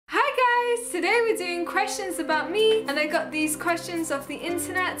today we're doing questions about me, and I got these questions off the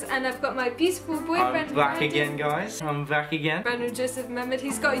internet, and I've got my beautiful boyfriend. I'm back again, guys. I'm back again. Marina Joyce Mehmed.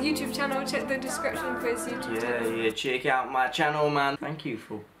 He's got a YouTube channel. Check the description for his YouTube channel. Yeah, check out my channel, man. Thank you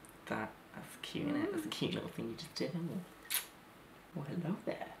for that. That's cute, isn't it? That's a cute little thing you just did. Well, hello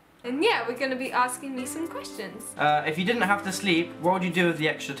there. And yeah, we're going to be asking me some questions. If you didn't have to sleep, what would you do with the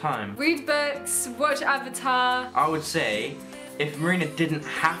extra time? Read books, watch Avatar. I would say, if Marina didn't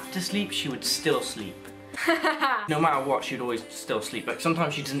have to sleep, she would still sleep. No matter what, she'd always still sleep. Like,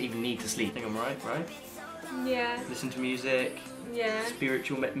 sometimes she doesn't even need to sleep. I think I'm right? Yeah. Listen to music. Yeah.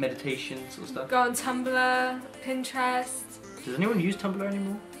 Spiritual meditation sort of stuff. Go on TUMBLR, Pinterest. Does anyone use TUMBLR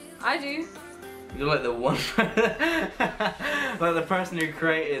anymore? I do. You're like the one, like the person who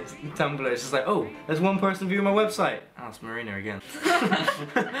created Tumblr. It's just like, oh, there's one person viewing my website. Oh, it's Marina again.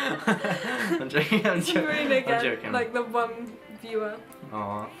 I'm joking. Marina again. I'm joking. Like the one viewer.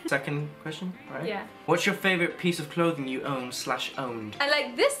 Aww. Second question, right? Yeah. What's your favorite piece of clothing you own/owned? I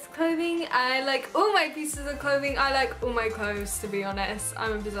like this clothing. I like all my pieces of clothing. I like all my clothes, to be honest.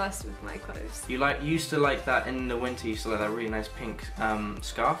 I'm obsessed with my clothes. You used to like that in the winter. You used to like that really nice pink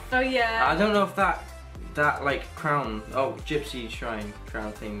scarf. Oh yeah. I don't know if that like crown, gypsy shrine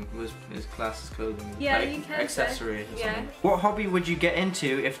crown thing is classed as clothing. Yeah, like, you can accessory or say. Yeah. something. What hobby would you get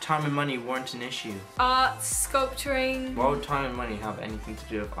into if time and money weren't an issue? Art, sculpturing. Why would time and money have anything to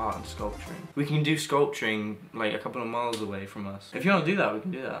do with art and sculpturing? We can do sculpturing like a couple of miles away from us. If you want to do that, we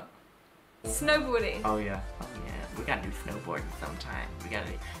can do that. Snowboarding. Oh yeah. We gotta do snowboarding sometime.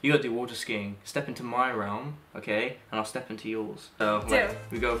 You gotta do water skiing. Step into my realm, okay, and I'll step into yours. So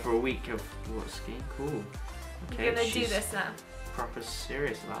we go for a week of water skiing. Cool. Okay. You're gonna do this now. Proper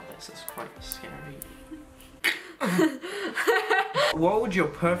serious about this. It's quite scary. What would your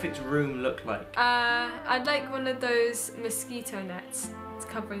perfect room look like? I'd like one of those mosquito nets.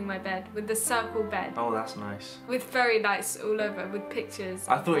 Covering my bed with the circle bed. Oh, that's nice. With fairy lights all over, with pictures.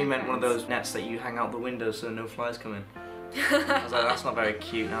 I thought you meant one of those nets that you hang out the window so no flies come in. I was like, that's not very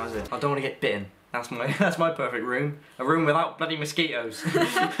cute now, is it? I don't want to get bitten. That's my perfect room. A room without bloody mosquitoes.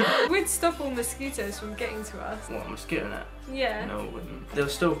 We'd stop all mosquitoes from getting to us. What, a mosquito net? Yeah. No, it wouldn't. They'll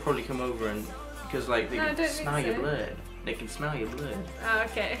still probably come over and because like they can smell your blood. They can smell your blood. Oh,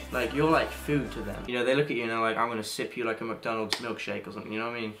 okay. Like, you're like food to them. You know, they look at you and they're like, I'm gonna sip you like a McDonald's milkshake or something, you know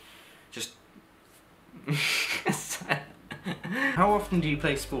what I mean? Just... How often do you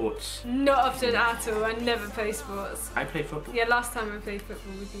play sports? Not often at all. I never play sports. I play football. Yeah, last time I played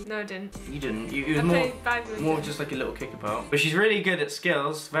football with you. No, I didn't. You didn't? It was more just like a little kickabout. But she's really good at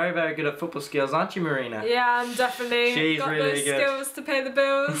skills. Very, very good at football skills, aren't you, Marina? Yeah, I'm definitely. She's got really those good. skills to pay the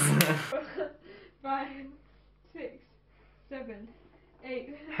bills. 5, 6, 7,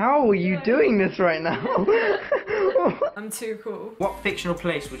 8. How are you doing this right now? I'm too cool. What fictional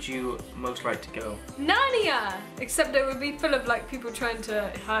place would you most like to go? Narnia! Except it would be full of like people trying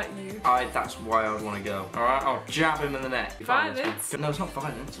to hurt you. That's why I would want to go. Alright, I'll jab him in the neck. Violence? No, it's not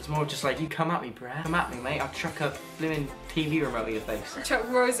violence. It's more just like, you come at me, bruh. Come at me, mate. I'll chuck a blooming TV remote at your face. Chuck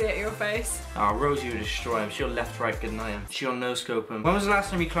Rosie at your face. Oh, Rosie will destroy him. She'll left, right, good night him. She'll no-scope him. When was the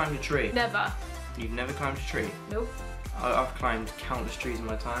last time you climbed a tree? Never. You've never climbed a tree? Nope. I've climbed countless trees in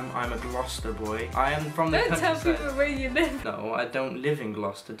my time. I'm a Gloucester boy. I am from the countryside. Don't tell people where you live. No, I don't live in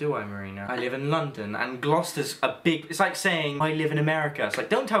Gloucester, do I, Marina? I live in London, and Gloucester's a big... It's like saying, I live in America. It's like,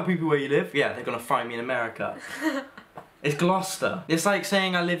 don't tell people where you live. Yeah, they're gonna find me in America. It's Gloucester. It's like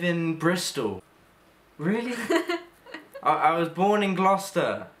saying I live in Bristol. Really? I was born in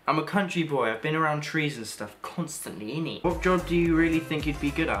Gloucester. I'm a country boy. I've been around trees and stuff constantly, innit? What job do you really think you'd be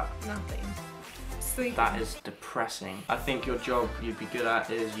good at? Nothing. Sleeping. That is depressing. I think your job you'd be good at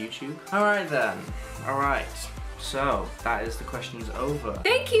is YouTube. Alright then. Alright. So, that is the questions over.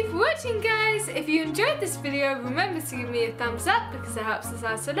 Thank you for watching, guys. If you enjoyed this video, remember to give me a thumbs up because it helps us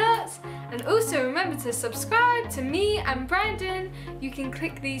out a lot. And also remember to subscribe to me and Brandon. You can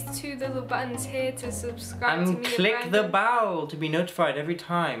click these 2 little buttons here to subscribe to me and click and the bell to be notified every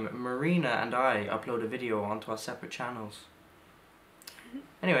time Marina and I upload a video onto our separate channels.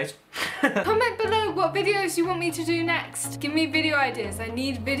 Anyways. Comment below what videos you want me to do next. Give me video ideas. I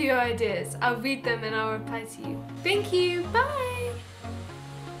need video ideas. I'll read them and I'll reply to you. Thank you. Bye.